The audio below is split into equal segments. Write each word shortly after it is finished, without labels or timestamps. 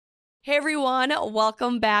Hey everyone,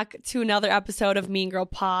 welcome back to another episode of Mean Girl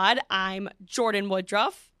Pod. I'm Jordan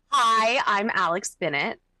Woodruff. Hi, I'm Alex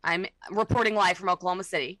Bennett. I'm reporting live from Oklahoma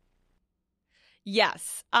City.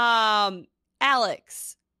 Yes.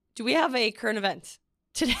 Alex, do we have a current event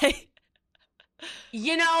today?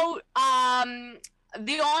 The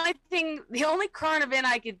only current event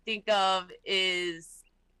I could think of is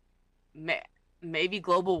maybe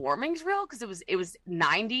global warming's real, because it was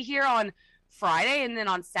 90 here on Friday, and then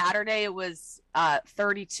on Saturday it was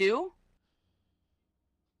 32.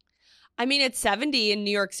 I mean, it's 70 in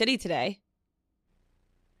New York City today.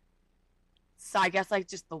 So I guess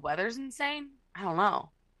just the weather's insane. I don't know.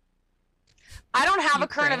 I don't have a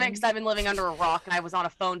current event because I've been living under a rock and I was on a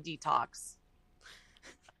phone detox.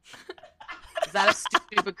 Is that a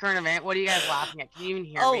stupid current event? What are you guys laughing at? Can you even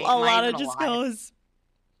hear me? Alana just goes,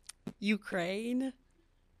 Ukraine?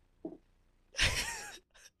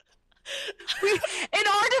 In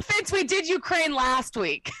our defense, we did Ukraine last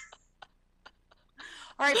week.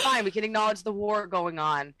 All right, fine. We can acknowledge the war going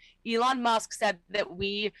on. Elon Musk said that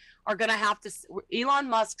we're going to have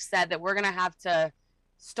to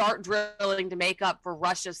start drilling to make up for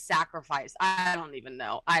Russia's sacrifice. I don't even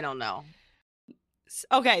know. I don't know.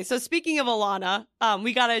 Okay, so speaking of Alana,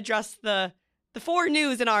 we got to address the 4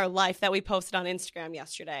 news in our life that we posted on Instagram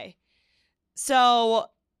yesterday. So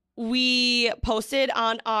we posted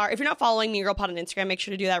on if you're not following Mean Girl Pod on Instagram, make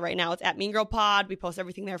sure to do that right now. It's at Mean Girl Pod. We post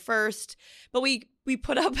everything there first. But we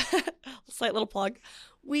put up, slight little plug.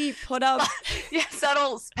 We put up. Yeah,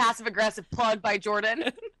 subtle passive aggressive plug by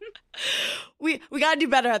Jordan. We got to do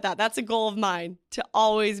better at that. That's a goal of mine, to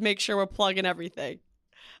always make sure we're plugging everything.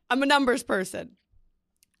 I'm a numbers person.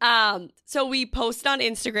 So we posted on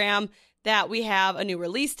Instagram that we have a new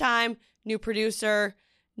release time, new producer,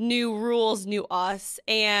 new rules, new us,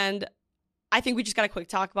 and I think we just got a quick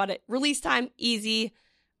talk about it. Release time, easy.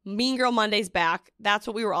 Mean Girl Monday's back. That's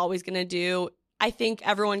what we were always going to do. I think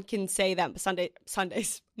everyone can say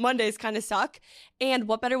that Mondays kind of suck. And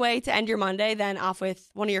what better way to end your Monday than off with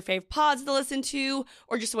one of your fave pods to listen to,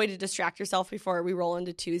 or just a way to distract yourself before we roll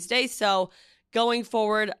into Tuesday. So going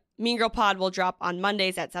forward, Mean Girl Pod will drop on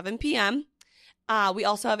Mondays at 7 p.m. We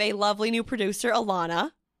also have a lovely new producer,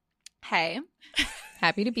 Alana. Hey.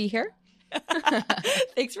 Happy to be here.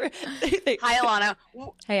 Thanks. Hi, Alana.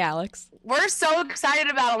 Hey, Alex. We're so excited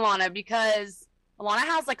about Alana because Alana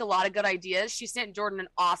has a lot of good ideas. She sent Jordan an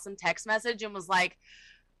awesome text message and was like,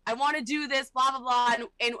 I want to do this, blah, blah, blah.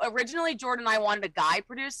 And originally Jordan and I wanted a guy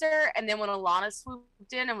producer. And then when Alana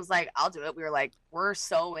swooped in and was like, I'll do it, we were like, we're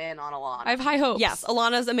so in on Alana. I have high hopes. Yes,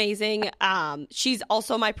 Alana's amazing. She's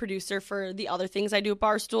also my producer for the other things I do at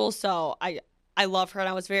Barstool. So I love her, and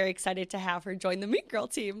I was very excited to have her join the Mean Girl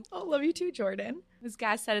team. Oh, love you too, Jordan. This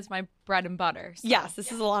guy said it's my bread and butter. So. Yes,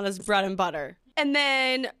 this is Alana's bread and butter. And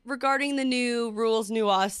then regarding the new rules, new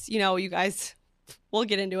us, you guys, we'll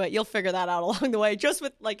get into it. You'll figure that out along the way, just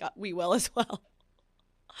with we will as well.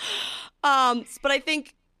 But I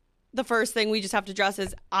think the first thing we just have to address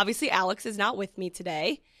is obviously Alex is not with me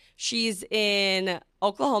today. She's in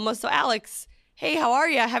Oklahoma. So Alex, hey, how are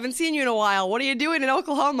you? I haven't seen you in a while. What are you doing in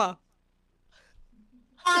Oklahoma?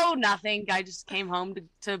 Oh, nothing. I just came home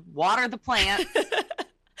to water the plant.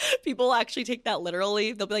 People actually take that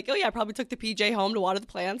literally. They'll be like, oh, yeah, I probably took the PJ home to water the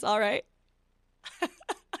plants. All right.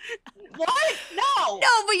 What? No.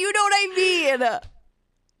 No, but you know what I mean.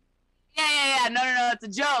 Yeah. No. It's a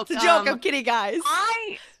joke. It's a joke. I'm kidding, guys.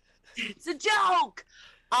 It's a joke.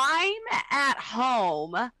 I'm at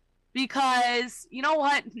home because, you know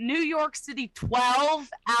what? New York City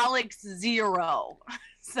 12, Alex 0.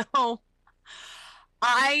 So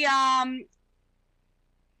I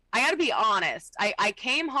gotta be honest. I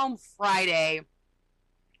came home Friday.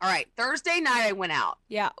 All right, Thursday night I went out.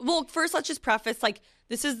 Yeah. Well, first let's just preface,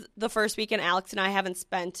 this is the first weekend Alex and I haven't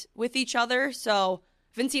spent with each other, so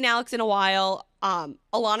I haven't seen Alex in a while.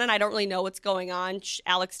 Alana and I don't really know what's going on.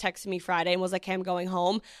 Alex texted me Friday and was like, hey, I'm going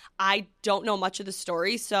home. I don't know much of the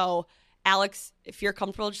story, so Alex, if you're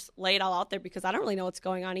comfortable, just lay it all out there because I don't really know what's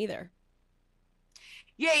going on either.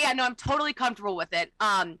 Yeah, no, I'm totally comfortable with it.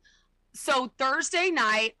 So Thursday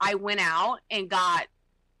night, I went out and I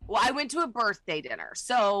went to a birthday dinner.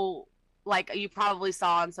 So, you probably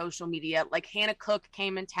saw on social media, Hannah Cook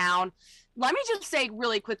came in town. Let me just say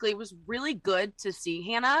really quickly, it was really good to see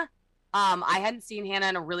Hannah. I hadn't seen Hannah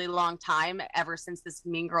in a really long time, ever since this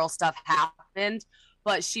Mean Girl stuff happened,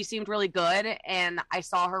 but she seemed really good, and I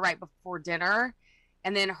saw her right before dinner.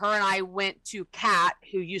 And then her and I went to Kat,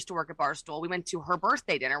 who used to work at Barstool. We went to her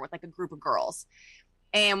birthday dinner with a group of girls.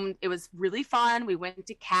 And it was really fun. We went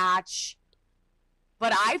to catch.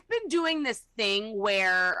 But I've been doing this thing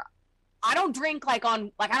where I don't drink I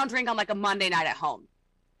don't drink on like a Monday night at home.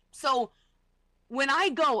 So when I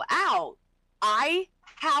go out, I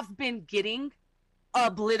have been getting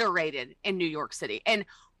obliterated in New York City. And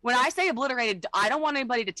when I say obliterated, I don't want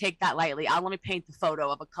anybody to take that lightly. Let me paint the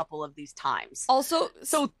photo of a couple of these times. Also,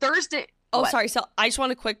 so Thursday. Oh, what? Sorry. So I just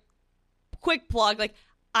want a quick plug. Like,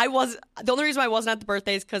 the only reason I wasn't at the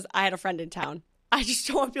birthday is because I had a friend in town. I just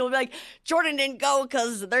don't want people to be like, Jordan didn't go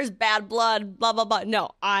because there's bad blood, blah, blah, blah.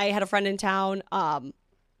 No, I had a friend in town,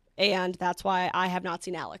 and that's why I have not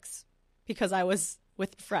seen Alex, because I was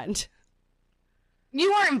with a friend.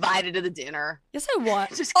 You were invited to the dinner. Yes, I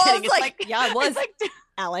was. Just kidding. I was yeah, I was.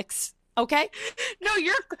 Alex. Okay. No,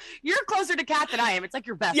 you're closer to Kat than I am. It's like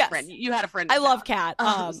your best friend. You had a friend. I love Kat.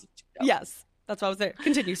 Yes, that's why I was there.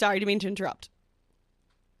 Continue. Sorry, didn't mean to interrupt.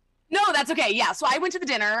 No, that's okay. Yeah. So I went to the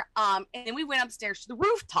dinner, and then we went upstairs to the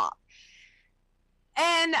rooftop.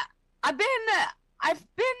 And I've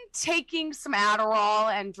been taking some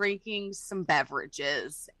Adderall and drinking some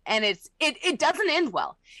beverages, and it doesn't end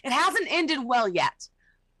well. It hasn't ended well yet.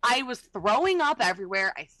 I was throwing up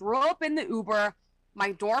everywhere. I threw up in the Uber.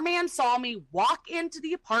 My doorman saw me walk into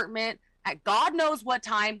the apartment at God knows what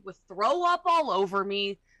time with throw up all over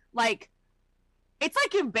me. Like, it's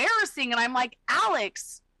like embarrassing. And I'm like,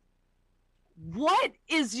 Alex, what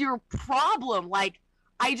is your problem? Like,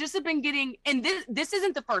 I just have been getting, and this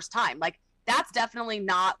isn't the first time. Like, that's definitely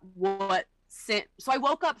not what sent. So I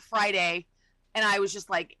woke up Friday and I was just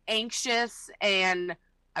like anxious, and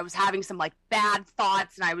I was having some like bad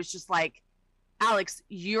thoughts, and I was just like, Alex,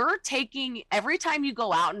 you're taking, every time you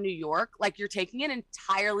go out in New York, like, you're taking it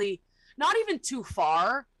entirely, not even too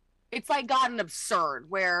far. It's like gotten absurd,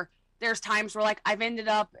 where there's times where like I've ended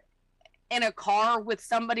up in a car with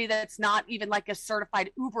somebody that's not even like a certified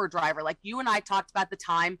Uber driver. Like, you and I talked about the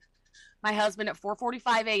time my husband at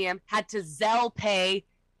 4:45 a.m. had to Zelle pay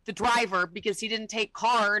the driver because he didn't take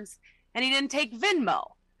cards and he didn't take Venmo.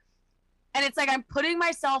 And it's like, I'm putting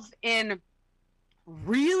myself in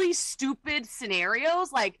really stupid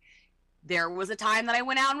scenarios. Like, there was a time that I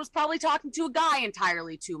went out and was probably talking to a guy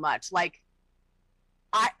entirely too much. Like,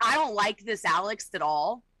 I don't like this Alex at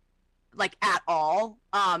all. Like, at all.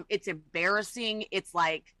 It's embarrassing. It's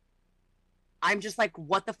like, I'm just like,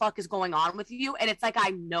 what the fuck is going on with you? And it's like,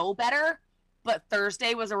 I know better, but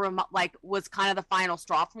Thursday was was kind of the final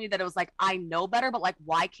straw for me, that it was like, I know better, but like,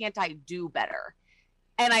 why can't I do better?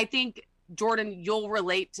 And I think, Jordan, you'll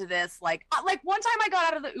relate to this. Like one time I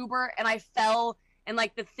got out of the Uber and I fell in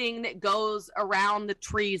like the thing that goes around the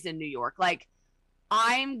trees in New York. Like,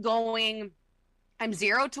 I'm 0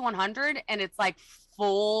 to 100 and it's like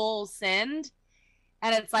full send.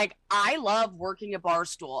 And it's like, I love working a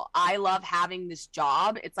Barstool. I love having this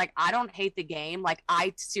job. It's like, I don't hate the game. Like,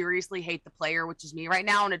 I seriously hate the player, which is me right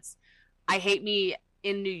now. And I hate me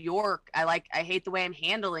in New York. I hate the way I'm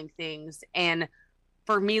handling things. And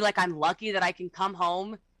for me, like, I'm lucky that I can come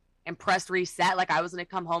home and press reset. Like, I was going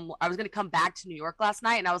to come back to New York last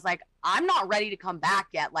night. And I was like, I'm not ready to come back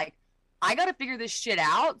yet. Like, I got to figure this shit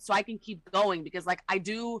out so I can keep going, because like, I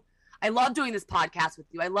love doing this podcast with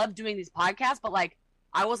you. I love doing these podcasts, but like,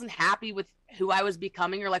 I wasn't happy with who I was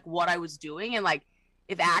becoming or like what I was doing. And like,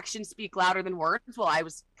 if actions speak louder than words, well, I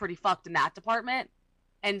was pretty fucked in that department.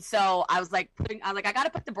 And so I was like, I got to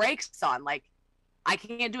put the brakes on. Like, I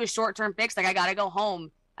can't do a short-term fix. Like, I got to go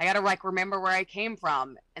home. I got to like remember where I came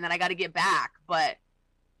from, and then I got to get back. But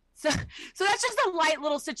so that's just a light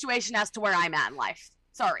little situation as to where I'm at in life.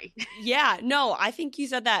 Sorry. Yeah, no, I think you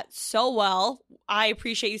said that so well. I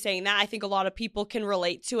appreciate you saying that. I think a lot of people can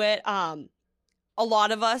relate to it. A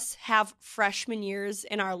lot of us have freshman years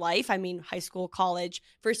in our life. I mean, high school, college,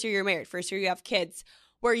 first year you're married, first year you have kids,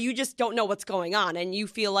 where you just don't know what's going on, and you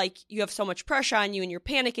feel like you have so much pressure on you and you're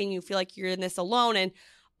panicking. You feel like you're in this alone. And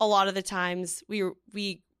a lot of the times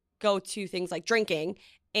we go to things like drinking,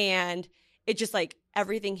 and it just like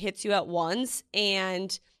everything hits you at once.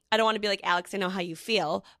 And I don't want to be like, Alex, I know how you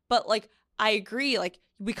feel, but like, I agree. Like,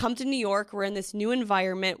 we come to New York, we're in this new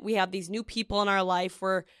environment. We have these new people in our life.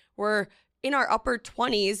 We're in our upper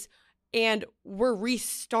 20s and we're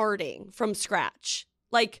restarting from scratch.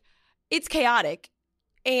 Like, it's chaotic.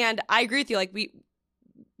 And I agree with you. Like,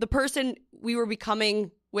 the person we were becoming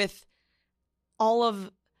with all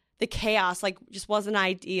of the chaos, like, just wasn't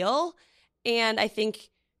ideal. And I think,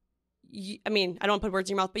 I don't want to put words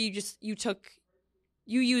in your mouth, but you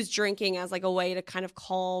used drinking as like a way to kind of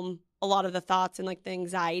calm a lot of the thoughts and like the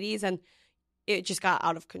anxieties, and it just got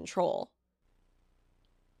out of control.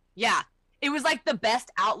 Yeah. It was like the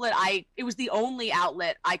best outlet. It was the only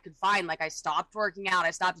outlet I could find. Like, I stopped working out. I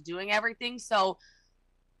stopped doing everything. So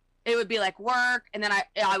it would be like work, and then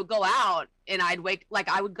I would go out and I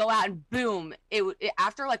would go out and boom,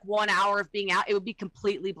 after like 1 hour of being out, it would be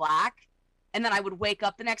completely black. And then I would wake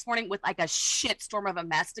up the next morning with like a shitstorm of a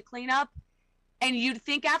mess to clean up. And you'd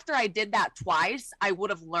think after I did that twice, I would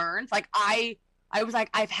have learned. Like I was like,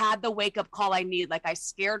 I've had the wake up call I need. Like I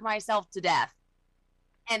scared myself to death.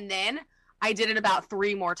 And then I did it about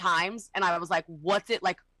 3 more times. And I was like, what's it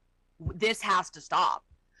like? This has to stop.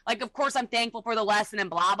 Like, of course I'm thankful for the lesson and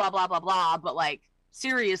blah, blah, blah, blah, blah. But like,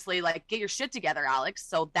 seriously, like get your shit together, Alex.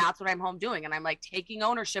 So that's what I'm home doing. And I'm like taking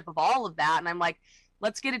ownership of all of that. And I'm like,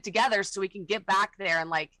 let's get it together so we can get back there and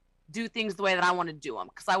like do things the way that I want to do them.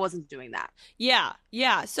 Cause I wasn't doing that. Yeah.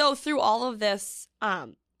 Yeah. So through all of this,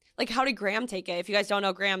 like how did Graham take it? If you guys don't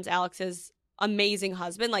know, Graham's Alex's amazing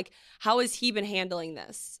husband. Like how has he been handling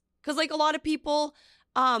this? Cause like a lot of people,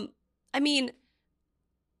 I mean,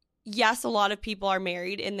 yes, a lot of people are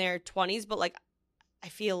married in their 20s, but like I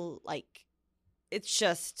feel like it's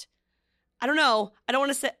just, I don't know. I don't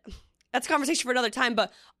want to say that's a conversation for another time,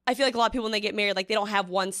 but I feel like a lot of people when they get married, like they don't have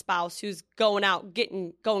one spouse who's going out,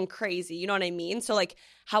 going crazy. You know what I mean? So like,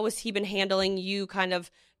 how has he been handling you kind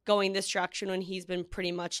of going this direction when he's been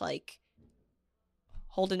pretty much like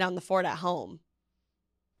holding down the fort at home?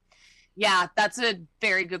 Yeah, that's a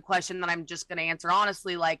very good question that I'm just going to answer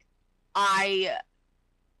honestly. Like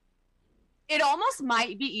it almost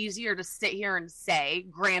might be easier to sit here and say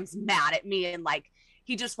Graham's mad at me and like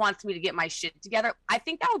he just wants me to get my shit together. I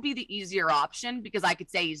think that would be the easier option because I could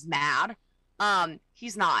say he's mad.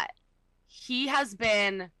 He's not. He has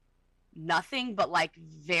been nothing but like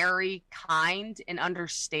very kind and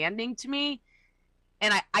understanding to me.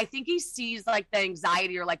 And I think he sees like the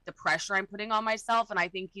anxiety or like the pressure I'm putting on myself. And I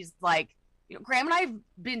think he's like, you know, Graham and I have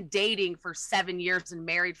been dating for 7 years and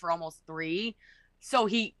married for almost 3. So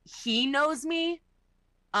he knows me.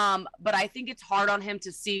 But I think it's hard on him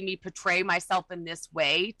to see me portray myself in this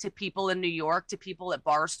way to people in New York, to people at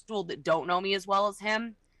Barstool that don't know me as well as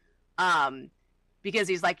him. Because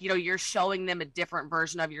he's like, you know, you're showing them a different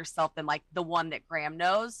version of yourself than like the one that Graham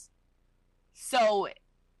knows. So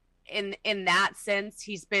in that sense,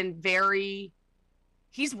 he's been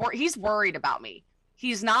he's worried about me.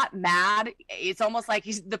 He's not mad. It's almost like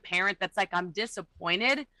he's the parent that's like, I'm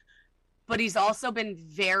disappointed, but he's also been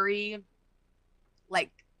very like,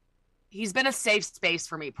 he's been a safe space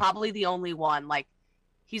for me. Probably the only one. Like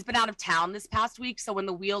he's been out of town this past week. So when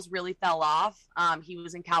the wheels really fell off, he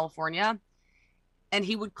was in California and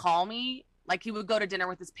he would call me. Like he would go to dinner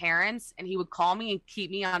with his parents and he would call me and keep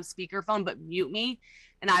me on speakerphone, but mute me.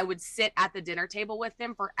 And I would sit at the dinner table with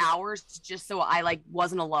him for hours just so I like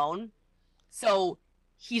wasn't alone. So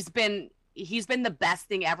he's been the best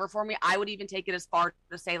thing ever for me. I would even take it as far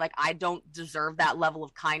to say like, I don't deserve that level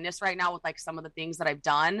of kindness right now with like some of the things that I've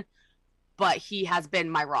done, but he has been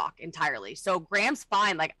my rock entirely. So Graham's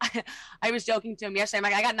fine. Like I was joking to him yesterday. I'm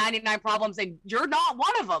like, I got 99 problems and you're not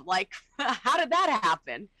one of them. Like, how did that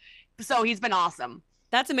happen? So he's been awesome.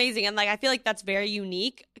 That's amazing. And like, I feel like that's very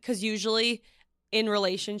unique because usually in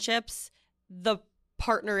relationships, the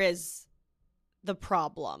partner is the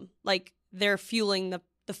problem. Like they're fueling the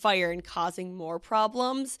fire and causing more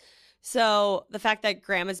problems. So the fact that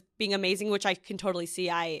Graham is being amazing, which I can totally see.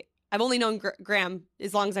 I've only known Graham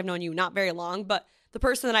as long as I've known you, not very long, but the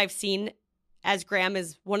person that I've seen as Graham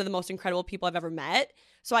is one of the most incredible people I've ever met.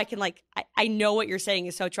 So I can like, I know what you're saying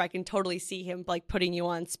is so true. I can totally see him like putting you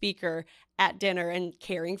on speaker at dinner and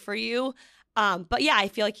caring for you. But yeah, I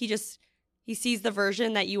feel like he sees the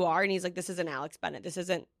version that you are and he's like, this isn't Alex Bennett. This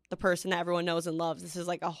isn't the person that everyone knows and loves. This is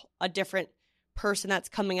like a different person that's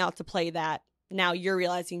coming out to play that now you're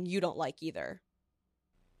realizing you don't like either.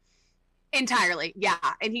 Entirely. Yeah.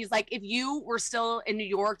 And he's like, if you were still in New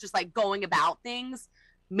York, just like going about things,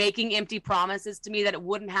 making empty promises to me that it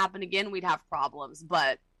wouldn't happen again, we'd have problems,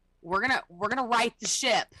 but we're going to right the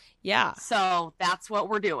ship. Yeah. So that's what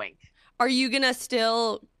we're doing. Are you going to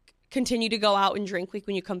still continue to go out and drink like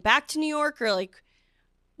when you come back to New York or like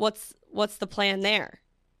what's the plan there?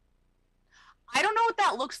 I don't know what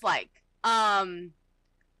that looks like.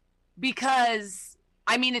 Because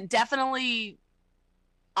I mean, it definitely,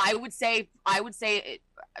 I would say it,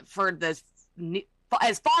 for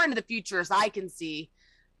as far into the future as I can see,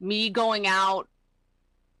 me going out,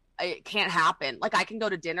 it can't happen. Like I can go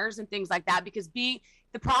to dinners and things like that because the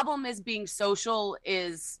problem is being social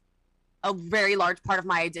is a very large part of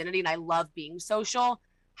my identity and I love being social.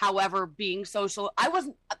 However, being social,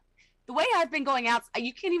 the way I've been going out,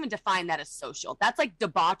 you can't even define that as social. That's like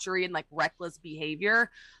debauchery and like reckless behavior.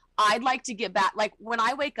 I'd like to get back. Like when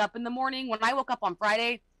I wake up in the morning, when I woke up on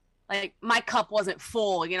Friday, like my cup wasn't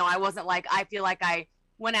full. You know, I wasn't like, I feel like I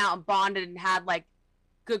went out and bonded and had like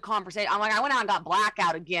good conversation. I'm like, I went out and got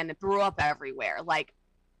blackout again and threw up everywhere. Like,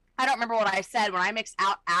 I don't remember what I said. When I mix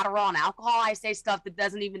out Adderall and alcohol, I say stuff that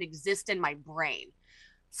doesn't even exist in my brain.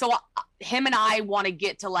 So him and I want to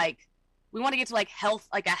get to like, we want to get to like health,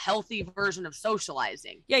 like a healthy version of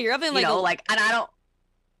socializing. Yeah, you're having like, and I don't,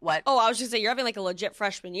 what? Oh, I was just saying, you're having like a legit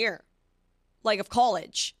freshman year, like of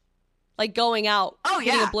college, like going out,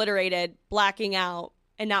 getting obliterated, blacking out,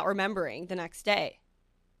 and not remembering the next day.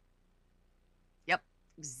 Yep,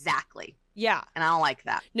 exactly. Yeah. And I don't like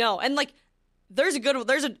that. No, and like,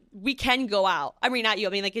 we can go out. I mean, not you. I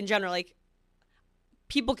mean, like in general, like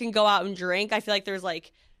people can go out and drink. I feel like there's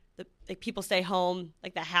like people stay home,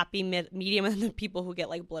 like the happy medium, and the people who get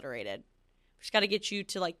like obliterated. We just got to get you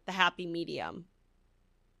to like the happy medium.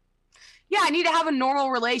 Yeah, I need to have a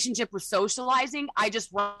normal relationship with socializing. I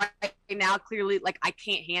just right now clearly like I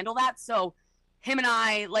can't handle that. So him and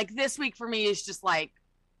I, like this week for me is just like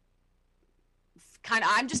kind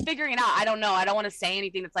of, I'm just figuring it out. I don't know. I don't want to say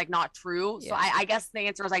anything that's like not true. Yeah. So I guess the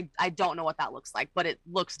answer is I don't know what that looks like, but it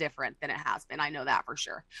looks different than it has been. I know that for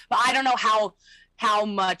sure. But I don't know how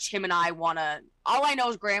much him and I want to, all I know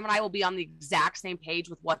is Graham and I will be on the exact same page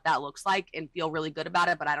with what that looks like and feel really good about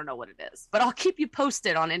it, but I don't know what it is. But I'll keep you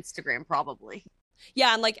posted on Instagram probably.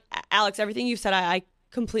 Yeah, and like Alex, everything you said I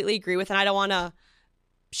completely agree with, and I don't want to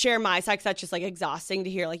share my side because that's just like exhausting to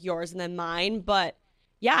hear like yours and then mine. But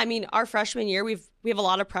yeah, I mean, our freshman year, we have a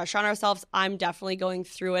lot of pressure on ourselves. I'm definitely going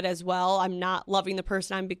through it as well. I'm not loving the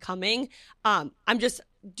person I'm becoming. I'm just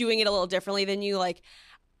doing it a little differently than you. Like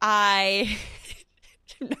I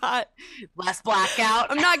not less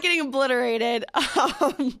blackout. I'm not getting obliterated.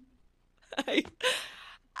 I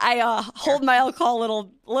hold my alcohol a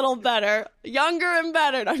little better, younger and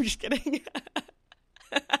better. No, I'm just kidding.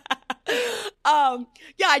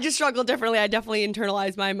 Yeah, I just struggle differently. I definitely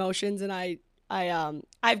internalize my emotions, and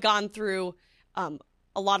I've gone through a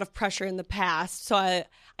lot of pressure in the past, so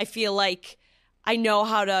I feel like I know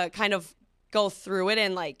how to kind of go through it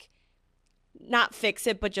and like not fix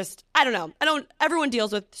it, but just I don't know. Everyone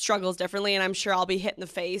deals with struggles differently, and I'm sure I'll be hit in the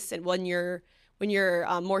face. And when you're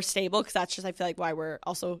more stable, because that's just I feel like why we're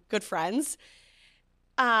also good friends.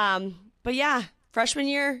 But yeah, freshman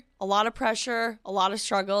year, a lot of pressure, a lot of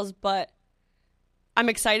struggles, but I'm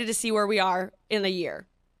excited to see where we are in a year.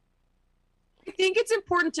 I think it's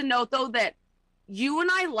important to note though that you and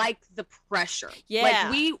I like the pressure.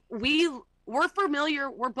 Yeah. Like we're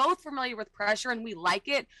familiar, we're both familiar with pressure and we like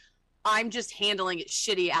it. I'm just handling it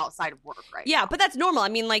shitty outside of work right now. But that's normal. I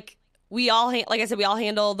mean, like we all like I said, we all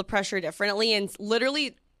handle the pressure differently, and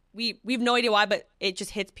literally we have no idea why, but it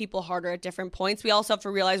just hits people harder at different points. We also have to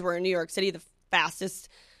realize we're in New York City, the fastest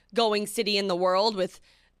going city in the world, with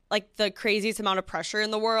like the craziest amount of pressure in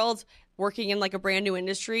the world, working in like a brand new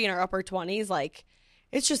industry in our upper 20s. Like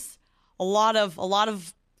it's just a lot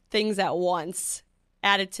of things at once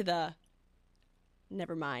added to the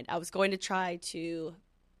never mind. I was going to try to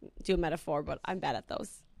do a metaphor, but I'm bad at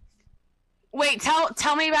those. Wait,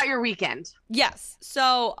 tell me about your weekend. Yes.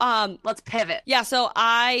 So let's pivot. Yeah, so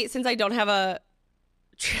since I don't have a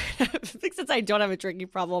drinking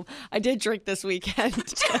problem, I did drink this weekend. I'm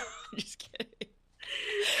just kidding.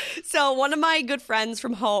 So one of my good friends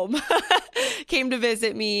from home came to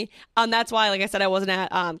visit me. That's why, like I said, I wasn't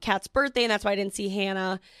at Kat's birthday, and that's why I didn't see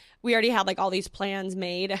Hannah. We already had like all these plans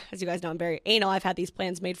made. As you guys know, I'm very anal. I've had these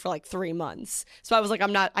plans made for like 3 months. So I was like,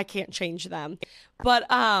 I can't change them. But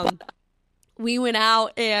we went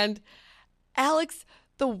out, and Alex,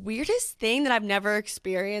 the weirdest thing that I've never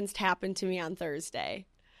experienced happened to me on Thursday.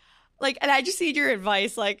 Like, and I just need your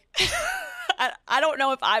advice. Like, I don't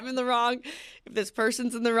know if I'm in the wrong, if this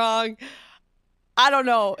person's in the wrong. I don't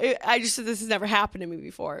know. This has never happened to me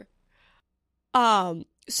before.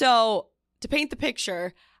 So to paint the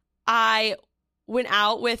picture, I went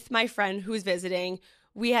out with my friend who was visiting.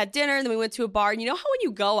 We had dinner, and then we went to a bar. And you know how when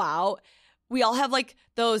you go out, we all have like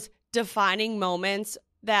those defining moments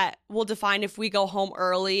that will define if we go home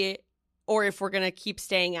early or if we're going to keep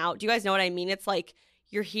staying out. Do you guys know what I mean? It's like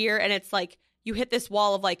you're here, and it's like you hit this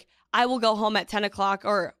wall of like, I will go home at 10 o'clock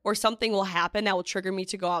or something will happen that will trigger me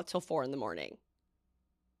to go out till 4 a.m.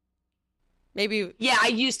 Maybe. Yeah, I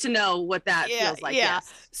used to know what that feels like. Yeah.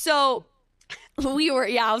 Yes. So I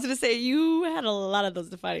was going to say you had a lot of those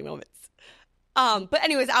defining moments. But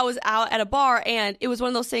anyways, I was out at a bar, and it was one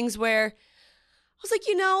of those things where I was like,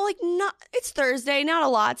 it's Thursday, not a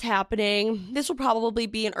lot's happening. This will probably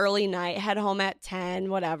be an early night, head home at 10,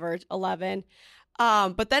 whatever, 11.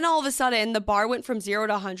 But then all of a sudden, the bar went from 0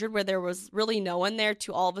 to 100, where there was really no one there,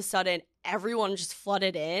 to all of a sudden, everyone just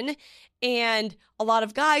flooded in. And a lot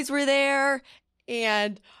of guys were there.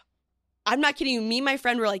 And I'm not kidding you. Me and my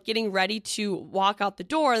friend were like getting ready to walk out the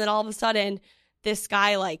door. And then all of a sudden, this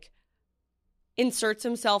guy like inserts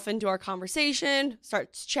himself into our conversation,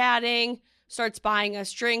 starts chatting, starts buying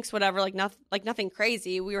us drinks, whatever, like nothing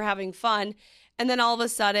crazy. We were having fun. And then all of a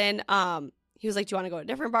sudden, he was like, do you want to go to a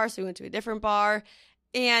different bar? So we went to a different bar.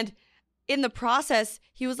 And in the process,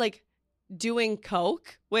 he was like doing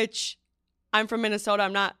coke, which I'm from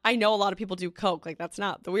Minnesota. I know a lot of people do coke. Like, that's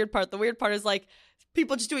not the weird part. The weird part is like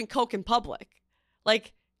people just doing coke in public,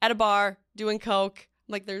 like at a bar doing coke.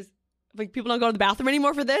 Like, there's like people don't go to the bathroom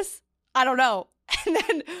anymore for this. I don't know. And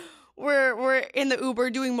then we're in the Uber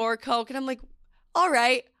doing more coke. And I'm like, all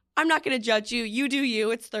right, I'm not going to judge you. You do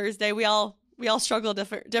you. It's Thursday. We all struggle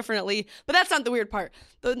differently. But that's not the weird part.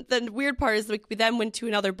 The weird part is like we then went to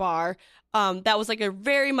another bar that was like a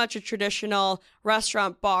very much a traditional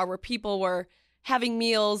restaurant bar where people were having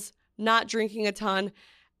meals, not drinking a ton.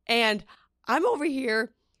 And I'm over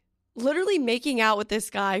here literally making out with this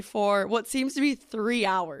guy for what seems to be 3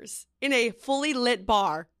 hours in a fully lit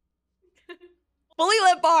bar. Fully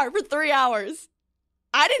lit bar for 3 hours.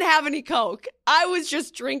 I didn't have any coke. I was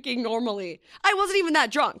just drinking normally. I wasn't even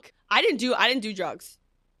that drunk. I didn't do drugs.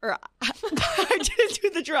 Or I didn't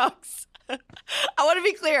do the drugs. I want to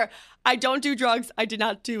be clear. I don't do drugs. I did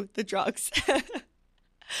not do the drugs.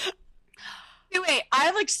 Wait,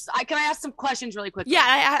 can I ask some questions really quickly? Yeah,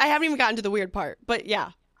 I haven't even gotten to the weird part, but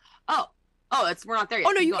yeah. We're not there yet.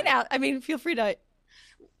 Oh no, you can ask. I mean, feel free to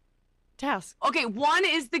ask. Okay, one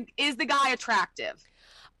is the guy attractive?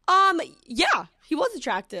 Yeah, he was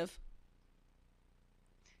attractive.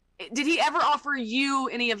 Did he ever offer you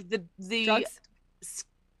any of the drugs?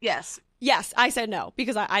 Yes, I said no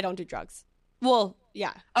because I don't do drugs. Well,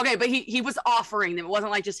 yeah. Okay, but he was offering them. It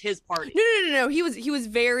wasn't like just his party. No. He was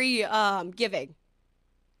very giving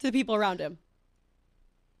to the people around him.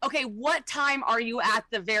 Okay, what time are you at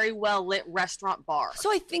the very well lit restaurant bar?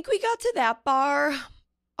 So I think we got to that bar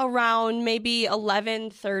around maybe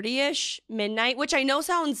 11:30ish, midnight, which I know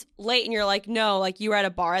sounds late and you're like, no, like you were at a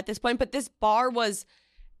bar at this point, but this bar was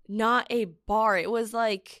not a bar. It was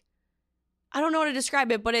like, I don't know how to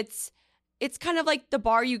describe it, but it's kind of like the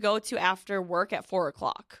bar you go to after work at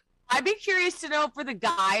 4:00. I'd be curious to know for the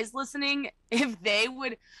guys listening, if they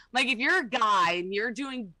would, like, if you're a guy and you're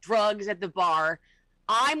doing drugs at the bar,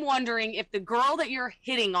 I'm wondering if the girl that you're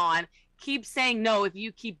hitting on keeps saying no if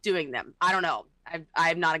you keep doing them. I don't know.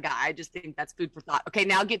 I'm not a guy. I just think that's food for thought. Okay,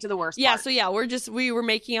 now get to the worst part. So yeah, we were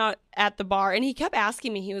making out at the bar and he kept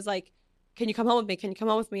asking me, he was like, can you come home with me? Can you come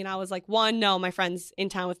home with me? And I was like, one, no, my friend's in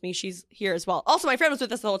town with me. She's here as well. Also, my friend was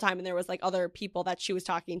with us the whole time and there was like other people that she was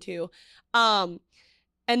talking to. And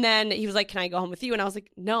then he was like, can I go home with you? And I was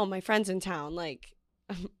like, no, my friend's in town. Like,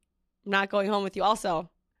 I'm not going home with you. Also,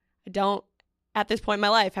 I don't, at this point in my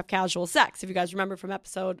life, have casual sex. If you guys remember from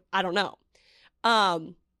episode, I don't know.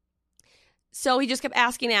 So he just kept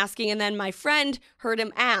asking. And then my friend heard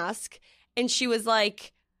him ask and she was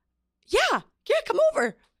like, yeah, come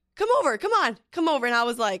over. Come over. And I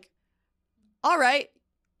was like, all right.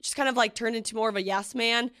 Just kind of like turned into more of a yes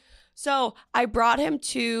man. So I brought him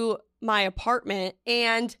to my apartment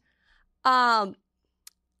and I'm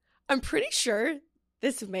pretty sure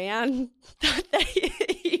this man thought that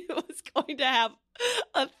he was going to have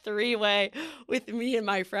a 3-way with me and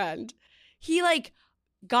my friend. He like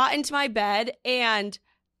got into my bed and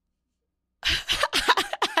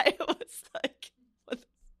I was like,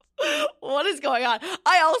 what is going on?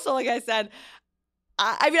 I also, like I said,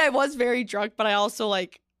 I mean, I was very drunk, but I also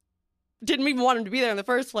like didn't even want him to be there in the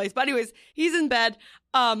first place. But anyways, he's in bed.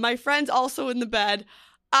 My friend's also in the bed.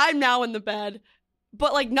 I'm now in the bed,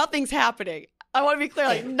 but like nothing's happening. I want to be clear,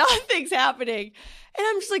 like nothing's happening. And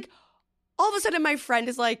I'm just like, all of a sudden my friend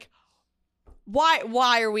is like,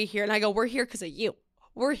 why are we here? And I go, we're here because of you.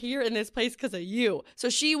 We're here in this place because of you. So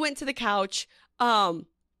she went to the couch. And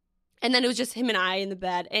then it was just him and I in the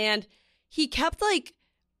bed. And he kept like,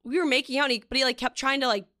 we were making out, but he like kept trying to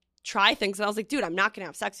like try things. And I was like, dude, I'm not going to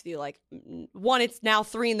have sex with you. Like, one, it's now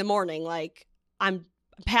 3 a.m. Like, I'm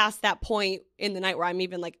past that point in the night where I'm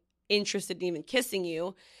even like interested in even kissing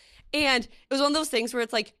you. And it was one of those things where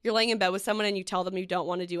it's like you're laying in bed with someone and you tell them you don't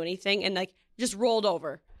want to do anything and like just rolled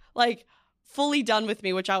over, like fully done with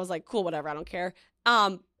me, which I was like, cool, whatever, I don't care.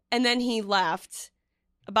 And then he left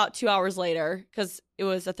about 2 hours later because it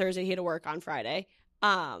was a Thursday. He had to work on Friday.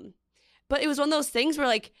 But it was one of those things where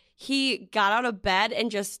like he got out of bed and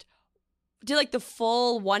just did like the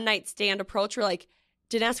full one night stand approach where like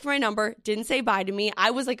didn't ask for my number, didn't say bye to me.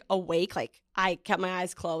 I was like awake, like I kept my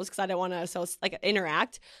eyes closed because I didn't want to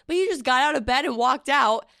interact. But he just got out of bed and walked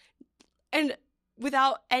out, and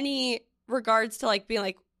without any regards to like being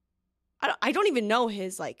like, I don't even know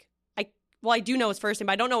his like, I Well, I do know his first name,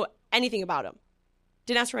 but I don't know anything about him.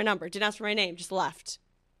 Didn't ask for my number. Didn't ask for my name. Just left.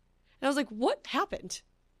 And I was like, what happened?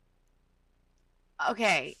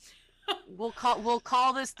 Okay. We'll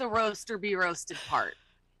call this the roast or be roasted part.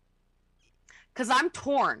 Because I'm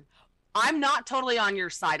torn. I'm not totally on your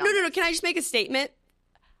side. No. Can I just make a statement?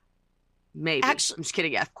 Maybe. Actually, I'm just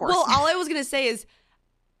kidding. Yeah, of course. Well, all I was going to say is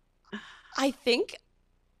I think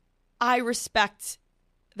I respect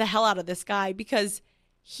the hell out of this guy because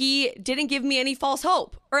he didn't give me any false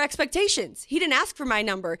hope or expectations. He didn't ask for my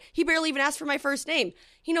number. He barely even asked for my first name.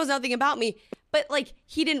 He knows nothing about me, but like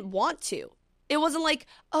he didn't want to. It wasn't like,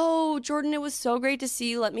 oh, Jordan, it was so great to see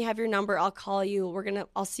you. Let me have your number. I'll call you.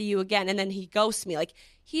 I'll see you again. And then he ghosts me. Like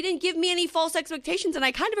he didn't give me any false expectations. And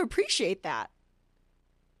I kind of appreciate that.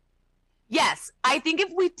 Yes, I think if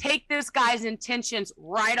we take this guy's intentions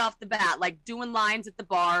right off the bat, like doing lines at the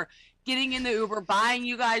bar, getting in the Uber, buying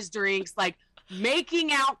you guys drinks, like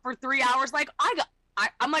making out for 3 hours, like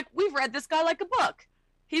I'm like, we've read this guy like a book.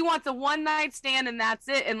 He wants a one night stand and that's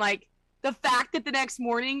it. And like the fact that the next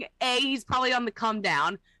morning, A, he's probably on the come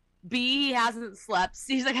down, B, he hasn't slept.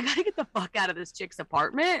 C, he's like, I gotta get the fuck out of this chick's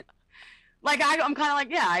apartment. Like I'm kind of like,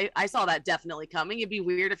 yeah, I saw that definitely coming. It'd be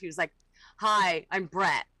weird if he was like, hi, I'm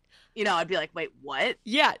Brett. You know, I'd be like, wait, what?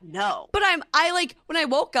 Yeah. No. But I like, when I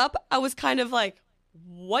woke up, I was kind of like,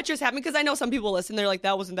 what just happened? Because I know some people listen, they're like,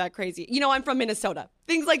 that wasn't that crazy. You know, I'm from Minnesota.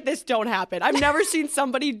 Things like this don't happen. I've never seen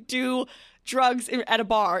somebody do drugs at a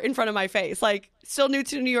bar in front of my face. Like, still new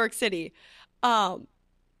to New York City. And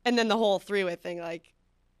then the whole three-way thing, like,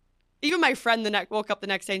 even my friend woke up the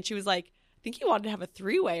next day and she was like, I think he wanted to have a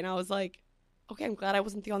three-way. And I was like, okay, I'm glad I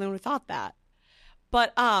wasn't the only one who thought that.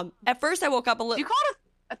 But at first I woke up a little. Do you call it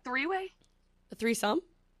a three-way? A threesome?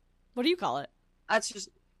 What do you call it?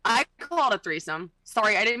 I call it a threesome.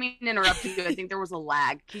 Sorry, I didn't mean to interrupt you. I think there was a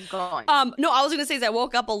lag. Keep going. No, I was gonna say is I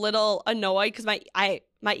woke up a little annoyed because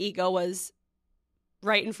my ego was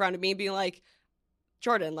right in front of me, being like,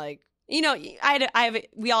 Jordan, like, you know,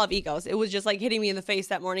 we all have egos. It was just like hitting me in the face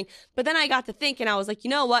that morning. But then I got to think, and I was like, you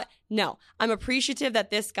know what? No, I'm appreciative that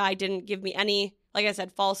this guy didn't give me any, like I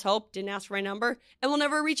said, false hope. Didn't ask for my number, and will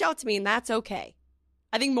never reach out to me, and that's okay.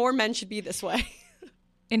 I think more men should be this way.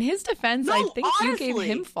 In his defense, No, I think honestly. you gave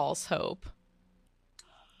him false hope.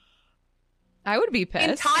 I would be pissed.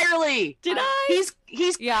 Entirely. Did I?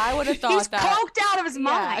 He's Yeah, I would have thought he's that. coked out of his Yeah,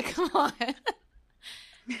 mind. come on.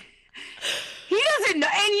 He doesn't know,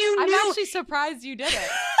 and you I'm knew. actually surprised you did it.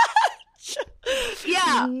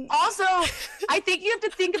 Yeah. Also, I think you have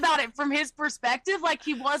to think about it from his perspective. Like,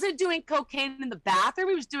 he wasn't doing cocaine in the bathroom.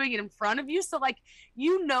 He was doing it in front of you. So, like,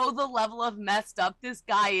 you know the level of messed up this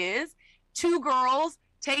guy is. 2 girls,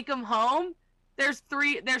 take him home. There's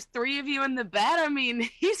three of you in the bed. I mean,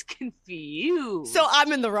 he's confused. So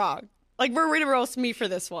I'm in the wrong. Like, we're going to roast me for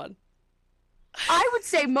this one. I would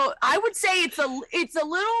say it's a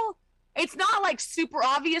little, it's not like super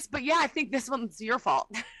obvious, but yeah, I think this one's your fault.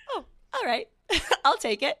 Oh, all right. I'll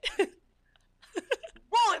take it.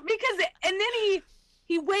 Well, because, and then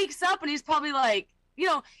he wakes up and he's probably like, you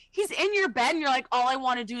know, he's in your bed and you're like, all I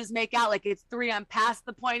want to do is make out. Like, it's 3, I'm past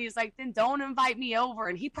the point. He's like, then don't invite me over.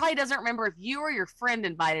 And he probably doesn't remember if you or your friend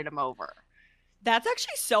invited him over. That's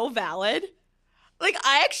actually so valid. Like,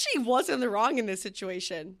 I actually was in the wrong in this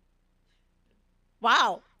situation.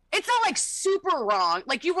 Wow. It's not like super wrong.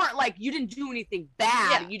 Like, you weren't like, you didn't do anything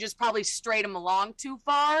bad. Yeah. You just probably strayed him along too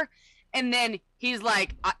far. And then he's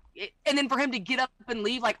like, and then for him to get up and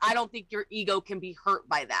leave, like, I don't think your ego can be hurt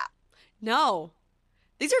by that. No.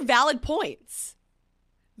 These are valid points.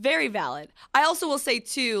 Very valid. I also will say,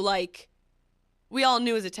 too, like, we all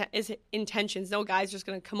knew his intentions. No guy's just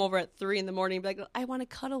going to come over at 3 a.m. and be like, I want to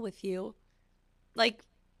cuddle with you. Like,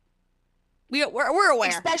 we're aware.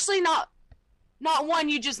 Especially not one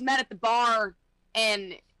you just met at the bar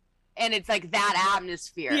and it's like that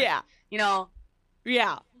atmosphere. Yeah. You know?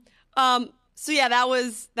 Yeah. So yeah, that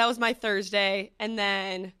was my Thursday, and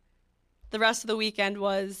then the rest of the weekend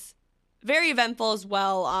was very eventful as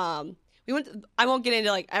well. I won't get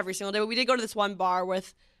into like every single day, but we did go to this one bar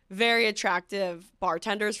with very attractive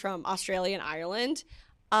bartenders from Australia and Ireland.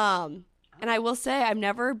 And I will say I've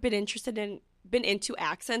never been into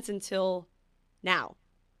accents until now.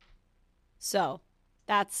 So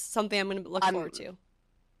that's something I'm going to look forward to.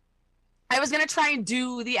 I was going to try and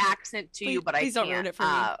do the accent to you, but please I don't can't. ruin it for me.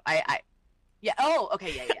 Yeah. Oh,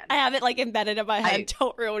 okay. Yeah. I have it like embedded in my head.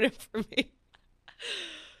 Don't ruin it for me.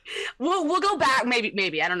 We'll go back.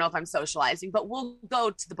 Maybe. I don't know if I'm socializing, but we'll go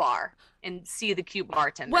to the bar and see the cute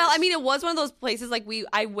bartenders. Well, I mean, it was one of those places like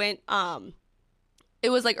I went it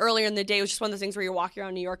was like earlier in the day. It was just one of those things where you're walking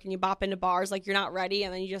around New York and you bop into bars like you're not ready,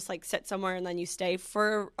 and then you just like sit somewhere and then you stay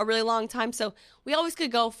for a really long time. So we always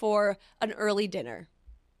could go for an early dinner.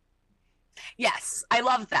 Yes, I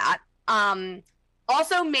love that.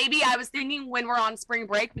 Also, maybe I was thinking when we're on spring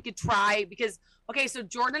break, we could try because, okay, so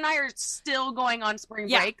Jordan and I are still going on spring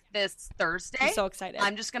break this Thursday. I'm so excited.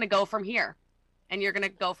 I'm just going to go from here and you're going to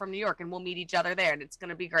go from New York and we'll meet each other there and it's going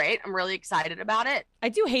to be great. I'm really excited about it. I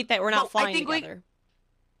do hate that we're not flying together.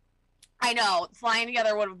 I know. Flying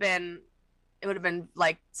together would have been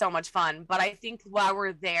like so much fun. But I think while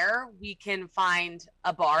we're there, we can find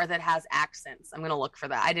a bar that has accents. I'm going to look for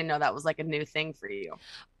that. I didn't know that was like a new thing for you.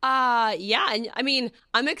 Yeah. And I mean,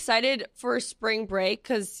 I'm excited for spring break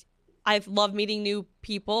because I love meeting new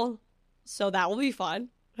people. So that will be fun.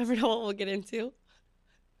 Never know what we'll get into.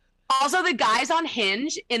 Also, the guys on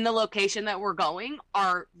Hinge in the location that we're going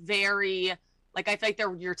are very... Like, I feel like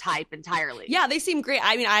they're your type entirely. Yeah, they seem great.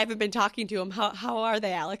 I mean, I haven't been talking to them. How are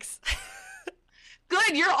they, Alex?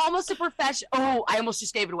 Good. You're almost a professional. Oh, I almost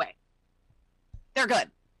just gave it away. They're good.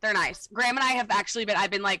 They're nice. Graham and I have actually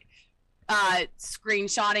I've been like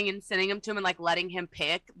screenshotting and sending them to him and like letting him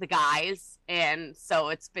pick the guys. And so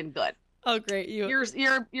it's been good. Oh, great.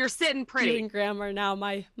 You're sitting pretty. You and Graham are now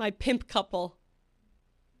my pimp couple.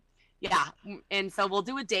 Yeah, and so we'll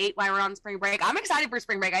do a date while we're on spring break. I'm excited for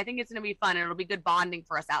spring break. I think it's going to be fun, and it'll be good bonding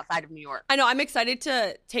for us outside of New York. I know. I'm excited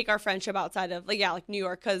to take our friendship outside of, like New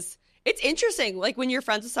York, because it's interesting. Like, when you're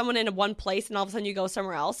friends with someone in one place and all of a sudden you go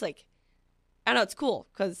somewhere else, like, I don't know, it's cool,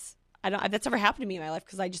 because that's never happened to me in my life,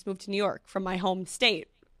 because I just moved to New York from my home state.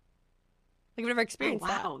 Like, I've never experienced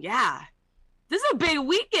that. Wow, yeah. This is a big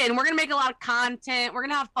weekend. We're going to make a lot of content. We're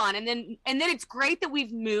going to have fun. And then it's great that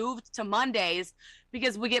we've moved to Mondays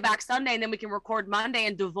because we get back Sunday and then we can record Monday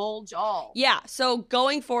and divulge all. Yeah. So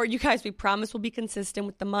going forward, you guys, we promise we'll be consistent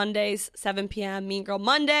with the Mondays, 7 p.m. Mean Girl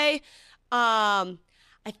Monday. I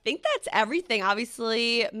think that's everything.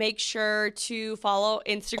 Obviously, make sure to follow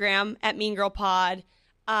Instagram at Mean Girl Pod.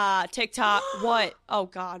 TikTok. What? Oh,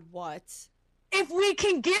 God, what? If we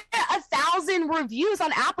can get 1,000 reviews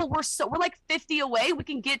on Apple, we're like 50 away. We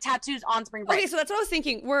can get tattoos on spring break. Okay, so that's what I was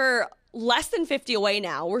thinking. We're less than 50 away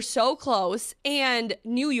now. We're so close. And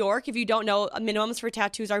New York, if you don't know, minimums for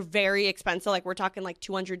tattoos are very expensive. Like, we're talking like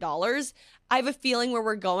 $200. I have a feeling where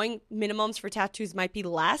we're going, minimums for tattoos might be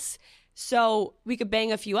less. So we could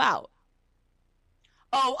bang a few out.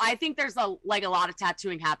 Oh, I think there's a lot of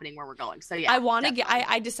tattooing happening where we're going. So yeah, I want to get.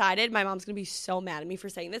 I decided my mom's gonna be so mad at me for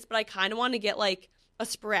saying this, but I kind of want to get like a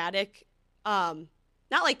sporadic, not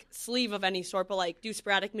like sleeve of any sort, but like do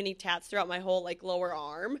sporadic mini tats throughout my whole like lower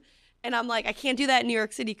arm. And I'm like, I can't do that in New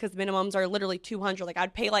York City because minimums are literally $200. Like,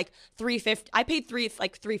 I'd pay like $350. I paid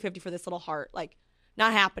 $350 for this little heart. Like,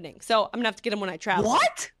 not happening. So I'm gonna have to get them when I travel.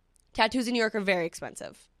 What? Tattoos in New York are very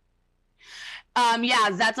expensive.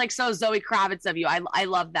 Yeah, that's like so Zoe Kravitz of you. I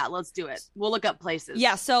love that. Let's do it. We'll look up places.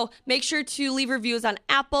 Yeah, so make sure to leave reviews on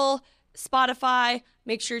Apple, Spotify.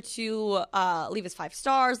 Make sure to leave us 5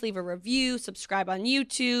 stars, leave a review, subscribe on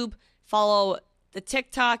YouTube, follow the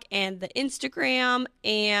TikTok and the Instagram,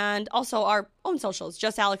 and also our own socials,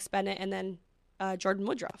 just Alex Bennett and then Jordan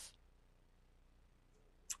Woodruff.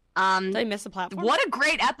 Did I miss a platform? What a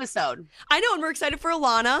great episode. I know, and we're excited for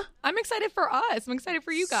Alana. I'm excited for us. I'm excited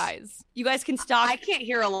for you guys. You guys can stalk. I can't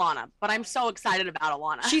hear Alana, but I'm so excited about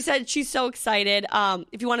Alana. She said she's so excited.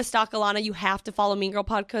 If you want to stalk Alana, you have to follow Mean Girl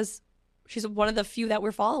Pod because she's one of the few that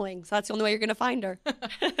we're following. So that's the only way you're going to find her.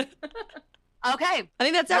 Okay. I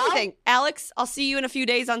think that's everything. Alex, I'll see you in a few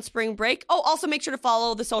days on spring break. Oh, also make sure to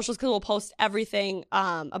follow the socials because we'll post everything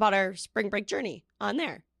about our spring break journey on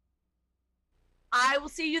there. I will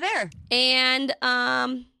see you there. And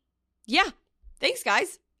yeah, thanks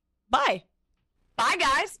guys. Bye. Bye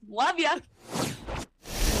guys. Love ya.